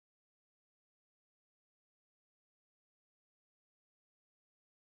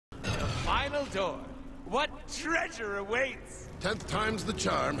final door. What treasure awaits? 10th time's the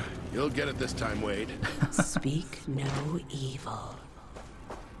charm. You'll get it this time, Wade. Speak no evil.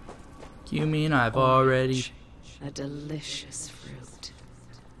 You mean I've already... A delicious fruit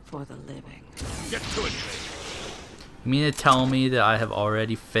for the living. Get to it, You mean to tell me that I have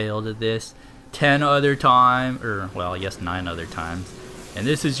already failed at this 10 other times, or, well, I guess 9 other times. And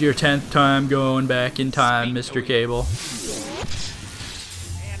this is your 10th time going back in time, Mr. Cable.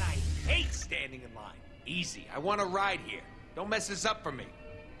 Man, I hate standing in line. Easy, I want to ride here. Don't mess this up for me.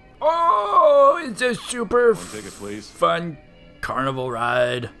 Oh, it's a super Ticket, please. fun carnival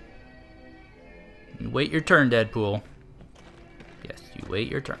ride. You wait your turn, Deadpool. Yes, you wait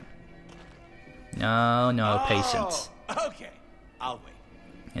your turn. No, patience. Okay, I'll wait.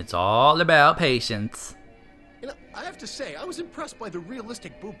 It's all about patience. You know, I have to say, I was impressed by the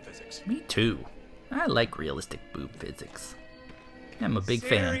realistic boob physics. Me too. I like realistic boob physics. I'm a big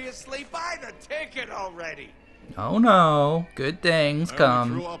fan. Seriously, buy the ticket already. Oh no, good things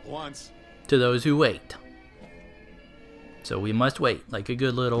come Grew up once. to those who wait. So we must wait, like a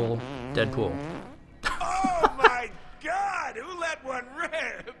good little Deadpool. Oh my God! Who let one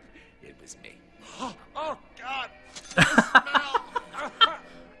rip? It was me. Oh God!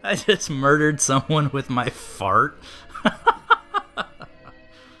 I just murdered someone with my fart.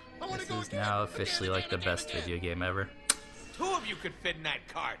 This is now officially like the best video game ever. 2 of you could fit in that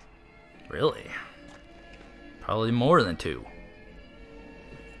cart. Really? Probably more than 2.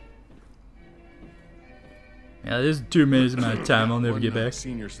 Yeah, this is 2 minutes of my time. I'll never get back.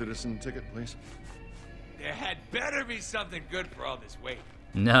 Senior citizen ticket, please. There had better be something good for all this wait.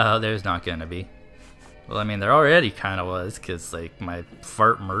 No, there's not gonna be. Well, I mean, there already kind of was, because, like, my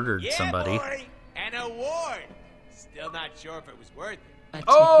fart murdered somebody. Boy, an award. Still not sure if it was worth it. A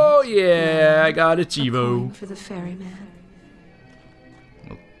Oh, ticket, yeah, I got a a coin Chivo. for the ferryman.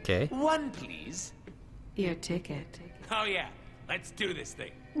 Okay. 1, please. Your ticket. Oh yeah, let's do this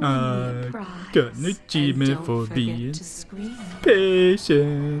thing. I Prize. got an achievement And don't for forget being to scream.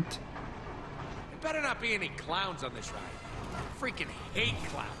 patient. There better not be any clowns on this ride. Freaking hate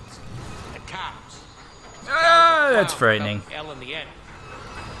clowns. The cows. Ah, that's Clown frightening. felt L in the end.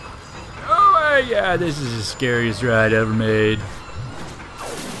 Oh my god, this is the scariest ride ever made.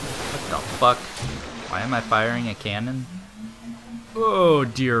 What the fuck? Why am I firing a cannon? Oh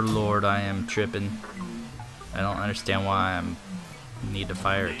dear lord, I am tripping. I don't understand why I need to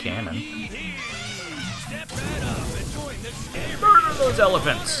fire a cannon. Step right up and join the scary. Murder those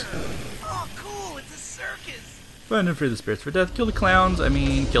elephants! Oh cool, it's a circus. Finding for the spirits for death. Kill the clowns. I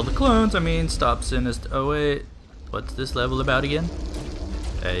mean, kill the clones. I mean, stop sinister. Oh wait, what's this level about again?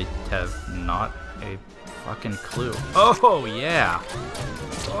 I have not a fucking clue. Oh yeah.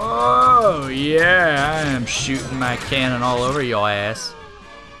 Oh yeah. I am shooting my cannon all over your ass.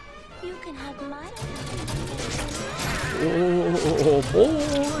 You can have my Oh boy.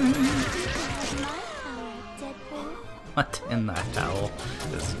 my power, Deadpool. What in the hell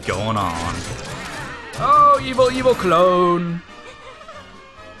is going on? Oh, evil, evil clone.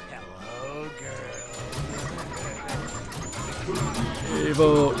 Hello, girl.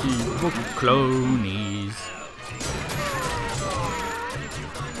 Evil, evil clonies.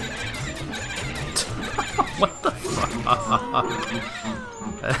 What the fuck?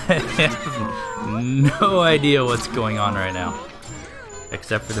 I have no idea what's going on right now,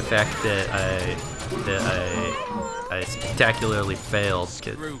 except for the fact that I spectacularly failed.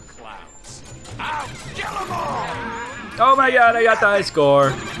 Screw clowns. I'll kill 'em all. Oh my god, I got the high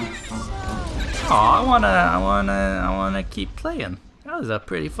score. Oh, I wanna keep playing. That was a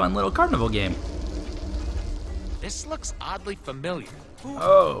pretty fun little carnival game. This looks oddly familiar.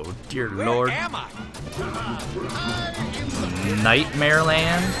 Oh dear Where lord. am I? Nightmare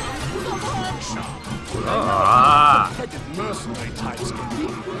Land? Ah. Mercenary types can be.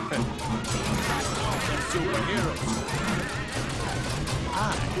 Superheroes. I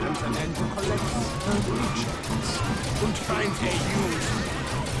am the man who collects creatures and finds a use.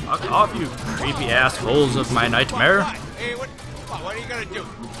 Fuck off, you creepy assholes of my nightmare. Hey, what are you gonna do?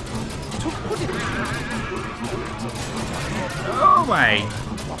 Oh my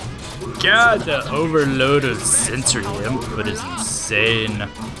god, the overload of sensory input is insane.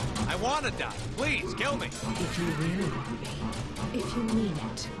 I wanna die. Please, kill me. If you really want me, if you mean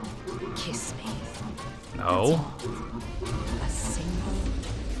it, kiss me. No. A single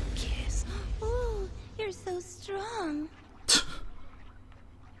kiss. Ooh, you're so strong.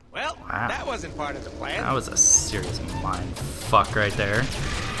 Well, Wow. that wasn't part of the plan. That was a serious mind fuck right there.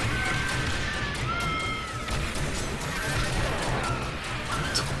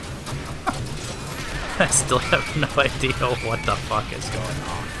 I still have no idea what the fuck is going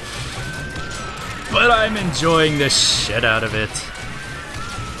on. but I'm enjoying the shit out of it.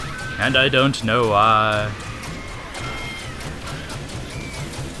 And I don't know why.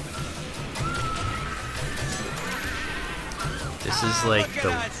 This is like Look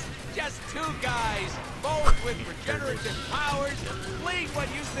the... at us. Just two guys, both with regenerative powers, fleeing what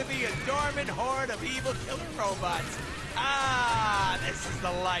used to be a dormant horde of evil killer robots. Ah, this is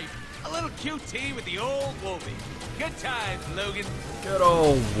the life. A little QT with the old Wolvie. Good times, Logan. Good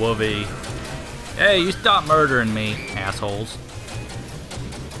old Woovie. Hey, you stop murdering me, assholes.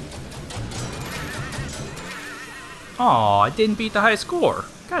 Aw, I didn't beat the high score.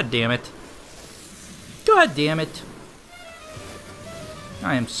 God damn it. God damn it.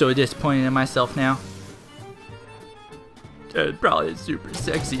 I am so disappointed in myself now. It's probably a super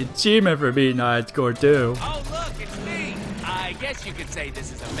sexy achievement for beating the high score too. Oh, look, it's me. I guess you could say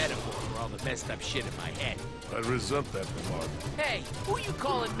this is a metaphor for all the messed up shit in my head. I resent that remark. Hey, who you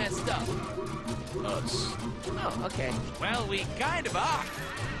calling messed up? Us. Oh, okay. Well, we kind of are.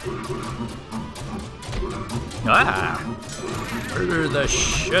 Ah! Murder the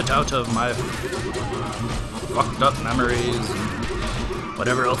shit out of my fucked up memories and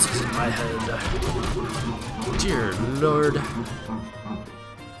whatever else is in my head. Dear Lord.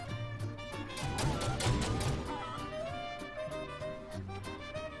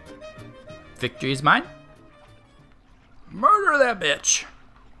 Victory is mine. Murder that bitch.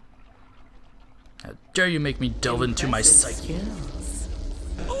 How dare you make me delve into my psyche.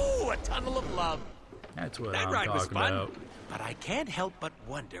 Ooh, a tunnel of love. That's what That I'm ride was talking fun. about. But I can't help but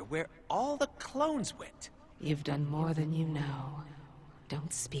wonder where all the clones went. You've done more than you know.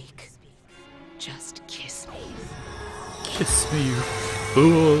 Don't speak. Just kiss me. Kiss me, you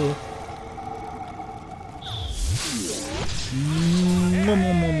fool. Mwah,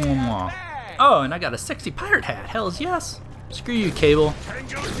 mwah, mwah, mwah, mwah. Oh, and I got a sexy pirate hat. Hells yes. Screw you, Cable.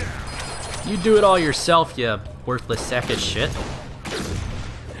 You do it all yourself, you worthless sack of shit.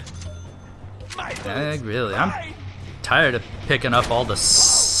 Really, I'm tired of picking up all the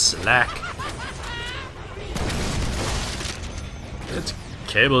slack. It's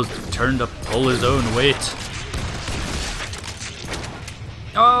Cable's turn to pull his own weight.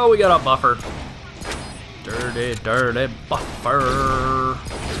 Oh, we got a buffer. Dirty, dirty buffer.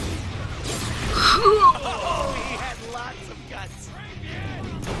 Oh, he had lots of guts.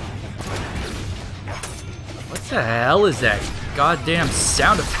 What the hell is that goddamn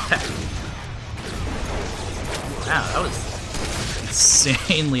sound effect? Wow, that was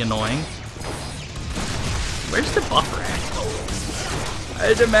insanely annoying. Where's the buffer at?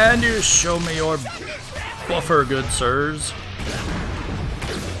 I demand you show me your buffer, good sirs.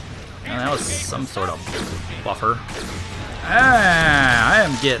 Oh, that was some sort of buffer. Ah, I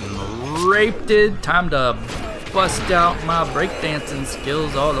am getting raped. Time to bust out my breakdancing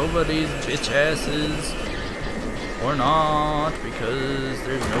skills all over these bitch asses. Or not, because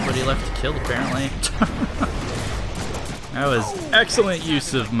there's nobody left to kill apparently. That was excellent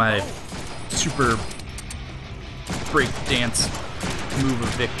use of my super breakdance move of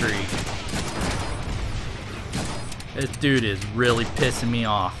victory. This dude is really pissing me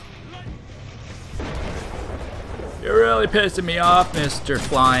off. You're really pissing me off, Mr.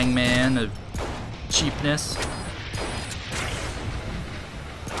 Flying Man of cheapness.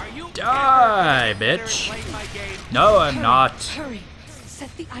 Are you Die, ever gonna bitch. play my game? No, I'm not. Hurry!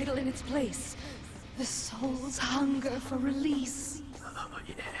 Set the idol in its place. The soul's hunger for release. Oh,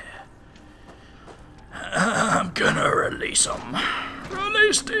 yeah. I'm gonna release them.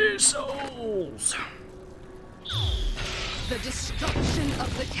 Release these souls. The destruction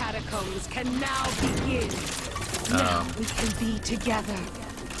of the catacombs can now begin. Now we can be together.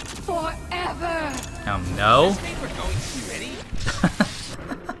 Forever! No. Think we're going to be ready?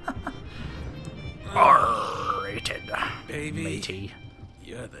 R-rated. Baby. Matey.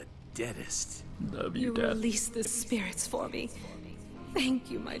 You're the deadest. Love You you, Death. release the spirits for me. Thank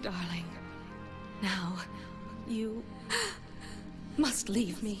you, my darling. Now, you must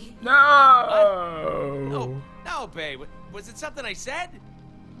leave me. No! No, no, babe. Was it something I said?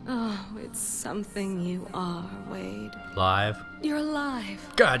 Oh, it's something you are, Wade. Live. You're alive.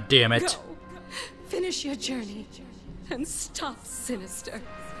 God damn it. Go. Finish your journey and stop Sinister.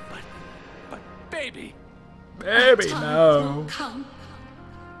 But, baby, Baby, Time no. will come.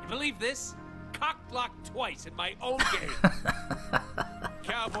 you believe this? Cock-blocked twice in my own game.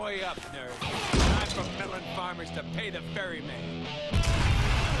 Cowboy up, nerd. Time for melon farmers to pay the ferryman.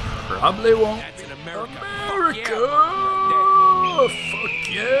 Probably won't. That's an America. America! Fuck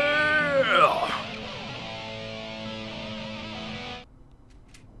yeah, right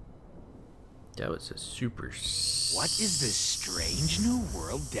Fuck yeah! That was a super. What is this strange new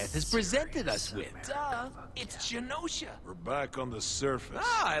world Death has presented us with? Duh, it's Genosha. We're back on the surface.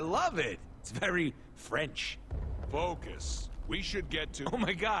 Ah, I love it. It's very French. Focus. We should get to... Oh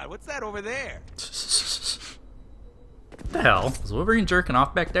my god, what's that over there? What the hell? Is Wolverine jerking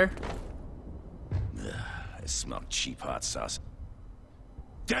off back there? I smell cheap hot sauce.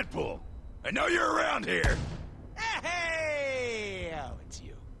 Deadpool! I know you're around here! Hey! Oh, it's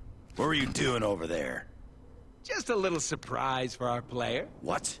you. What were you doing over there? Just a little surprise for our player.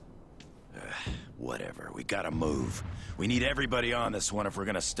 What? Whatever, we gotta move. We need everybody on this one if we're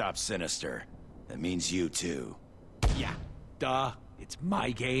gonna stop Sinister. That means you too. Yeah, duh. It's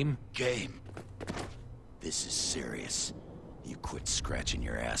my game. Game. This is serious. You quit scratching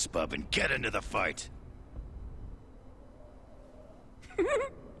your ass, bub, and get into the fight.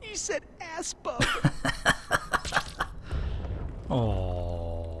 He said ass bub.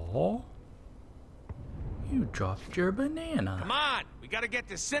 Oh, you dropped your banana. Come on, we gotta get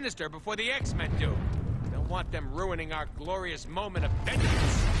to Sinister before the X-Men do. Don't want them ruining our glorious moment of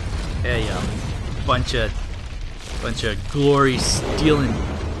vengeance. Hey, bunch of glory stealing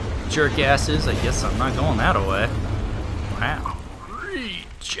jerk asses. I guess I'm not going that way. Wow,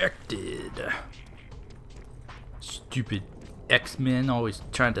 rejected. Stupid X-Men always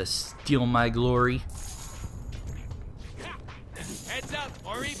trying to steal my glory. Heads up,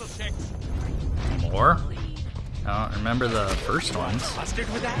 more evil chicks. More? I don't remember the first ones. Mustard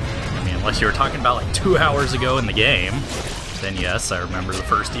with that? I mean, unless you were talking about like 2 hours ago in the game, then yes, I remember the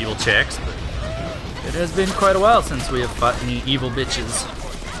first evil chicks, but it has been quite a while since we have fought any evil bitches.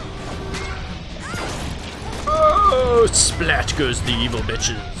 Oh, splat goes the evil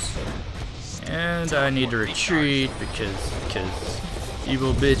bitches. And I need to retreat because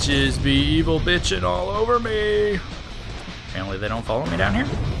evil bitches be evil bitching all over me. Apparently they don't follow me down here.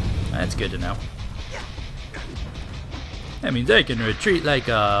 That's good to know. That means I can retreat like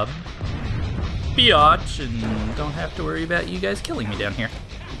a biatch and don't have to worry about you guys killing me down here.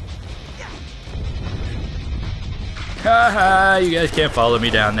 Haha, you guys can't follow me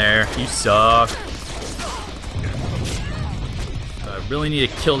down there. You suck. I really need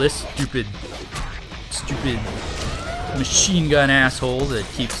to kill this stupid machine gun asshole that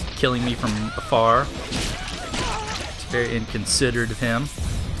keeps killing me from afar. It's very inconsiderate of him.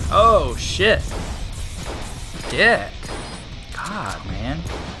 Oh shit. Dick. God, man.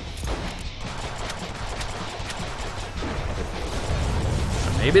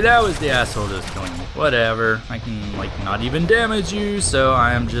 Maybe that was the asshole that was killing me. Whatever. I can, like, not even damage you, so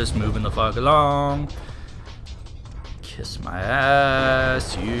I am just moving the fuck along. Kiss my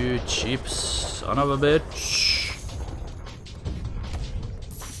ass, you cheap son of a bitch.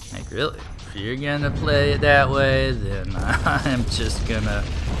 Like, really? If you're gonna play it that way, then I'm just gonna...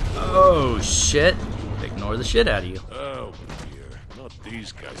 Oh, shit. Ignore the shit out of you. Oh dear, not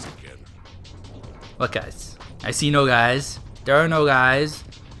these guys again. What guys? I see no guys. There are no guys.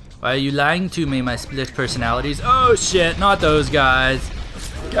 Why are you lying to me, my split personalities? Oh shit, not those guys.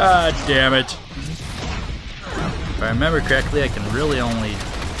 God damn it. If I remember correctly, I can really only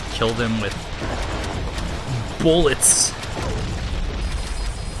kill them with bullets.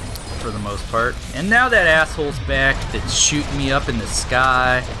 For the most part. And now that asshole's back that's shooting me up in the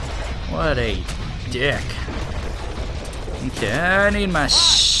sky. What a dick. Okay, I need my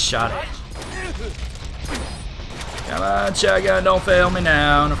shot. Come on, shotgun, don't fail me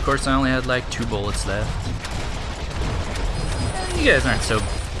now. And of course, I only had like 2 bullets left. You guys aren't so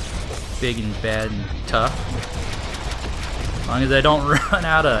big and bad and tough. As long as I don't run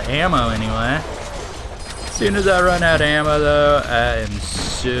out of ammo anyway. As soon as I run out of ammo, though, I am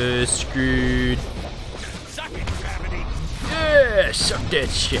so screwed. Suck it, gravity. Yeah, suck that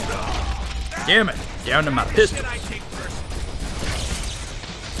shit. Damn it, down to my pistol.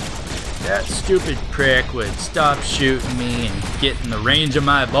 That stupid prick would stop shooting me and get in the range of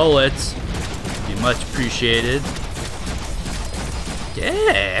my bullets. Be much appreciated.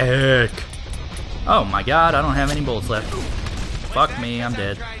 Dick. Oh my god, I don't have any bullets left. Fuck me, I'm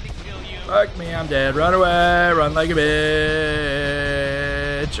dead. Fuck me, I'm dead. Run away, run like a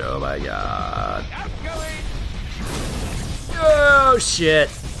bitch. Oh my god. Oh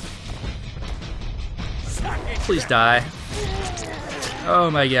shit. Please die.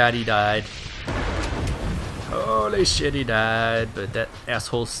 Oh my god, he died. Holy shit, he died. But that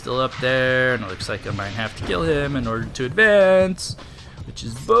asshole's still up there, and it looks like I might have to kill him in order to advance, which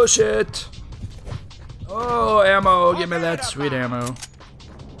is bullshit. Oh, ammo. Give me that sweet ammo.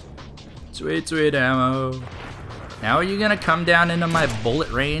 Sweet, sweet ammo. Now are you gonna come down into my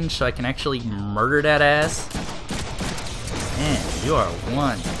bullet range so I can actually murder that ass? Man, you are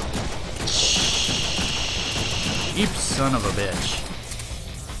one cheap son of a bitch.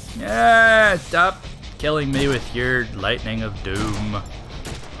 Yeah, stop killing me with your lightning of doom.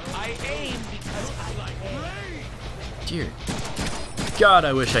 I aim because I like aim. Dear God,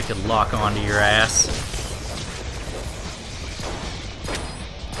 I wish I could lock onto your ass.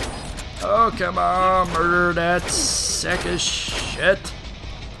 Oh, come on, murder that sack of shit.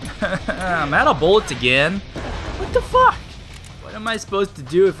 I'm out of bullets again. What the fuck? What am I supposed to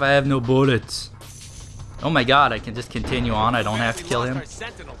do if I have no bullets? Oh my God, I can just continue on. I don't have to kill him.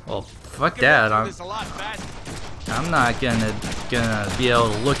 Well, fuck that. I'm not gonna be able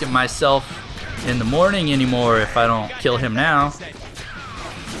to look at myself in the morning anymore if I don't kill him now.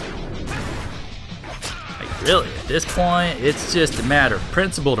 Like, really, at this point, it's just a matter of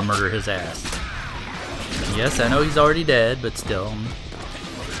principle to murder his ass. Yes, I know he's already dead, but still, I'm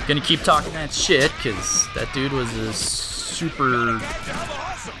gonna keep talking that shit, because that dude was a super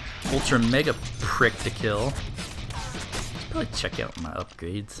ultra mega prick to kill. Probably check out my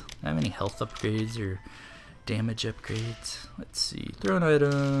upgrades. Do I have any health upgrades or damage upgrades? Let's see. Thrown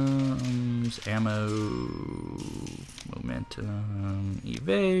items, ammo, momentum,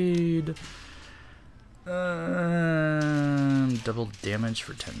 evade. Double damage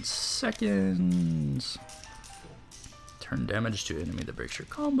for 10 seconds. Turn damage to enemy that breaks your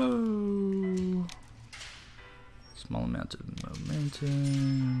combo. Small amount of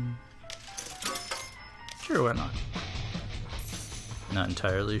momentum. Sure, why not? Not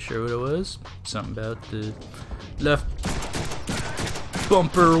entirely sure what it was. Something about the left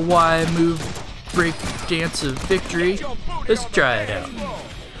bumper Y move break dance of victory. Let's try it out.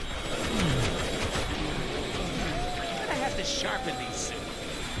 I have to sharpen these suits.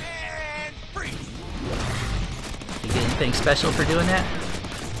 And freeze. You get anything special for doing that?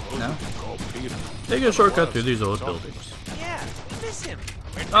 No? Take a shortcut through these old buildings. Yeah, we miss him.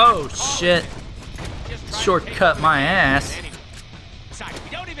 Oh shit. Shortcut my ass. Besides, we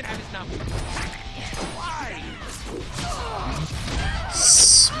don't even have his number. Why?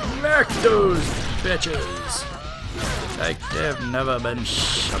 Smack those bitches. Like they've never been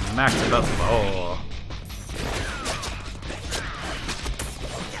smacked before.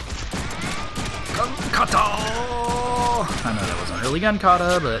 Gun kata! I know that wasn't really gun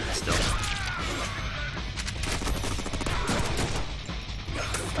kata, but still.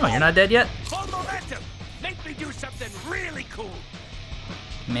 Oh, you're not dead yet? Full momentum. Make me do something really cool.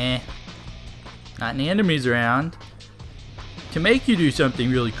 Meh. Not any enemies around. To make you do something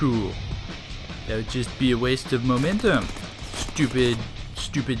really cool. That would just be a waste of momentum. Stupid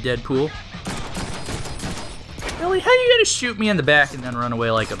Deadpool. Really? How you gonna shoot me in the back and then run away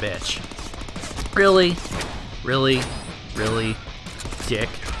like a bitch? Really? Really? Really? Dick.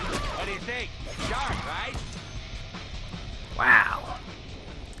 What do you think? Sharp, right? Wow.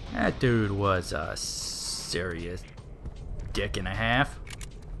 That dude was a serious dick and a half.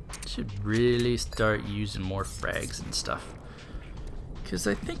 Should really start using more frags and stuff. Because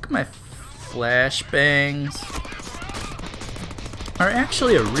I think my flashbangs are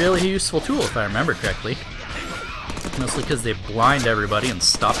actually a really useful tool if I remember correctly. Mostly because they blind everybody and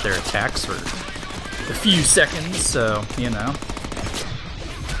stop their attacks for a few seconds, so, you know.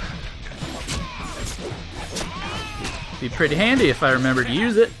 Be pretty handy if I remember to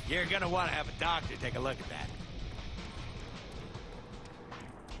use it. You're gonna want to have a doctor take a look at that.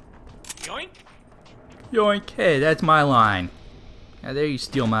 Yoink! Yoink. Hey, that's my line. How dare you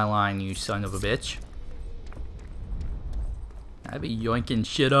steal my line, you son of a bitch. I be yoinking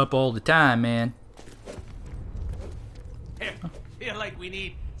shit up all the time, man. I feel like we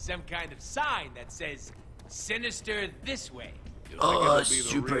need some kind of sign that says "Sinister this way." Oh,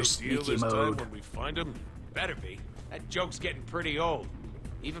 super sneaky mode. When we find him? Better be. That joke's getting pretty old,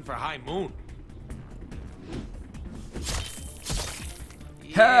 even for High Moon.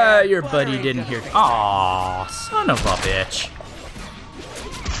 Ah, your buddy didn't hear. Aw, son of a bitch.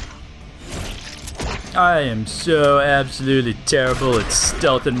 I am so absolutely terrible at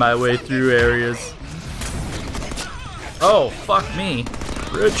stealthing my way through areas. Oh, fuck me.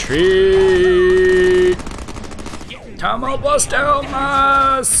 Retreat! Time to bust down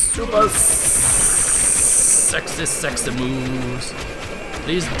my super sexy moves.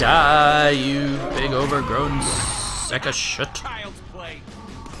 Please die, you big overgrown sack of shit. Child's play.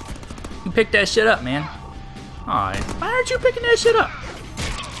 You picked that shit up, man. Alright, why aren't you picking that shit up?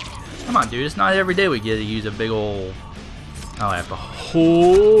 Come on, dude, it's not every day we get to use a big ol'... Oh, I have to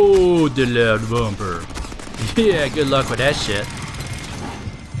hold the loud bumper. Yeah, good luck with that shit.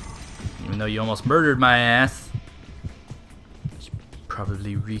 Even though you almost murdered my ass. Should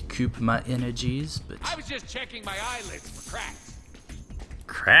probably recoup my energies, but... I was just checking my eyelids for cracks.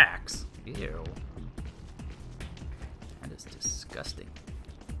 Cracks? Ew. Disgusting.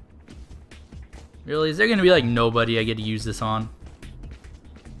 Really? Is there gonna be like nobody I get to use this on?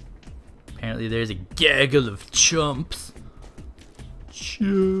 Apparently there's a gaggle of chumps.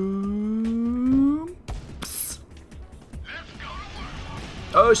 Chumps.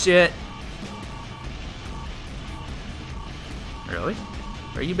 Oh shit. Really?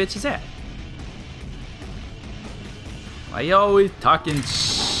 Where you bitches at? Why you always talking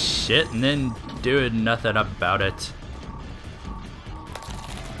shit and then doing nothing about it?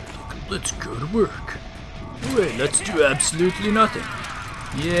 Let's go to work. Wait, let's do absolutely nothing.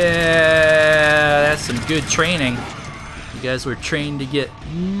 Yeah, that's some good training. You guys were trained to get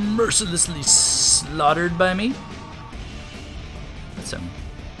mercilessly slaughtered by me. That's some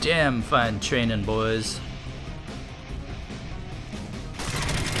damn fine training, boys.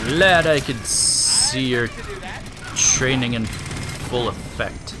 Glad I could see your training in full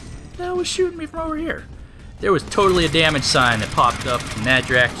effect. That was shooting me from over here. There was totally a damage sign that popped up in that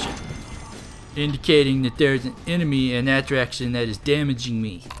direction, indicating that there's an enemy in that direction that is damaging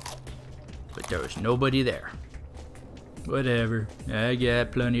me. But there was nobody there. Whatever. I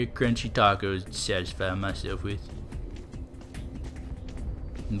got plenty of crunchy tacos to satisfy myself with.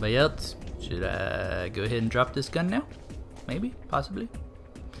 Anybody else? Should I go ahead and drop this gun now? Maybe? Possibly?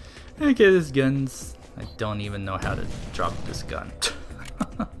 Okay, this gun's... I don't even know how to drop this gun.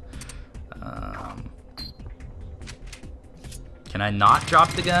 Can I not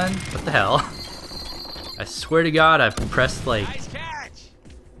drop the gun? What the hell? I swear to God, I've pressed like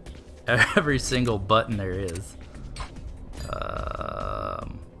every single button there is.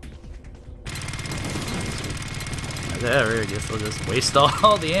 Whatever, I guess I'll just waste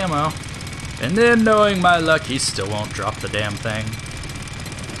all the ammo. And then, knowing my luck, he still won't drop the damn thing.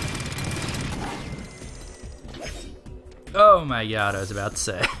 Oh my God, I was about to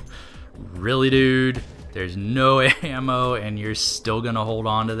say. Really, dude? There's no ammo and you're still gonna hold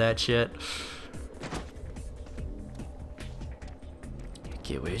on to that shit?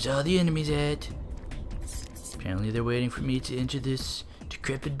 Okay, where's all the enemies at? Apparently they're waiting for me to enter this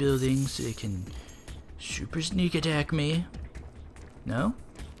decrepit building so they can super sneak attack me. No?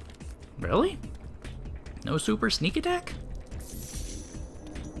 Really? No super sneak attack?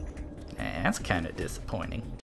 That's kinda disappointing.